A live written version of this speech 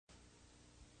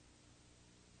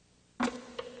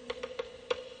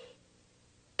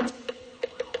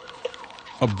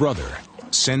a brother,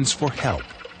 sends for help.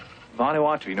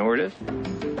 Vanuatu, you know where it is?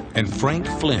 And Frank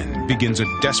Flynn begins a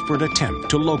desperate attempt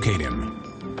to locate him.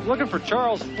 Looking for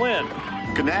Charles Flynn.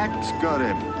 Connect's got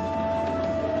him.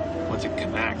 What's a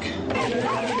connect?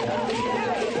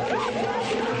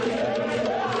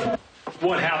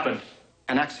 What happened?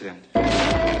 An accident.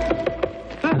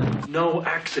 No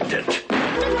accident.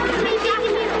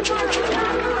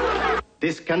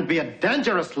 This can be a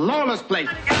dangerous, lawless place.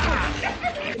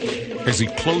 As he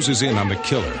closes in on the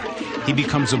killer, he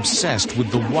becomes obsessed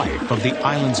with the wife of the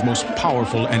island's most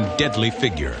powerful and deadly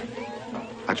figure.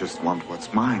 I just want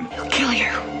what's mine. He'll kill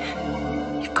you.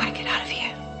 You've got to get out of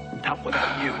here. Not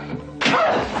without you.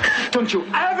 Don't you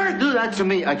ever do that to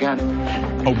me again.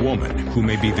 A woman who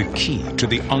may be the key to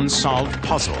the unsolved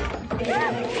puzzle.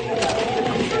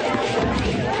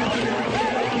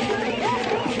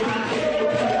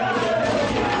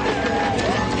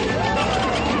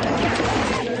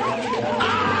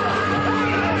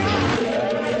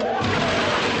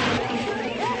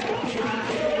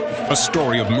 A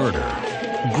story of murder,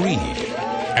 greed,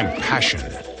 and passion.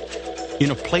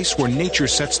 In a place where nature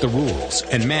sets the rules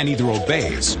and man either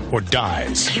obeys or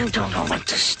dies. You don't know when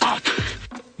to stop.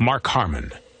 Mark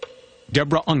Harmon,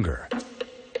 Deborah Unger,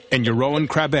 and Jeroen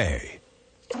Krabbe.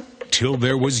 Till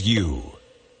There Was You.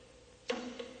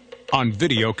 On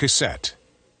video cassette.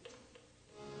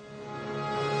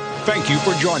 Thank you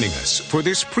for joining us for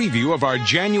this preview of our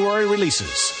January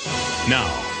releases. Now,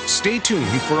 stay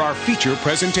tuned for our feature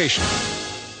presentation.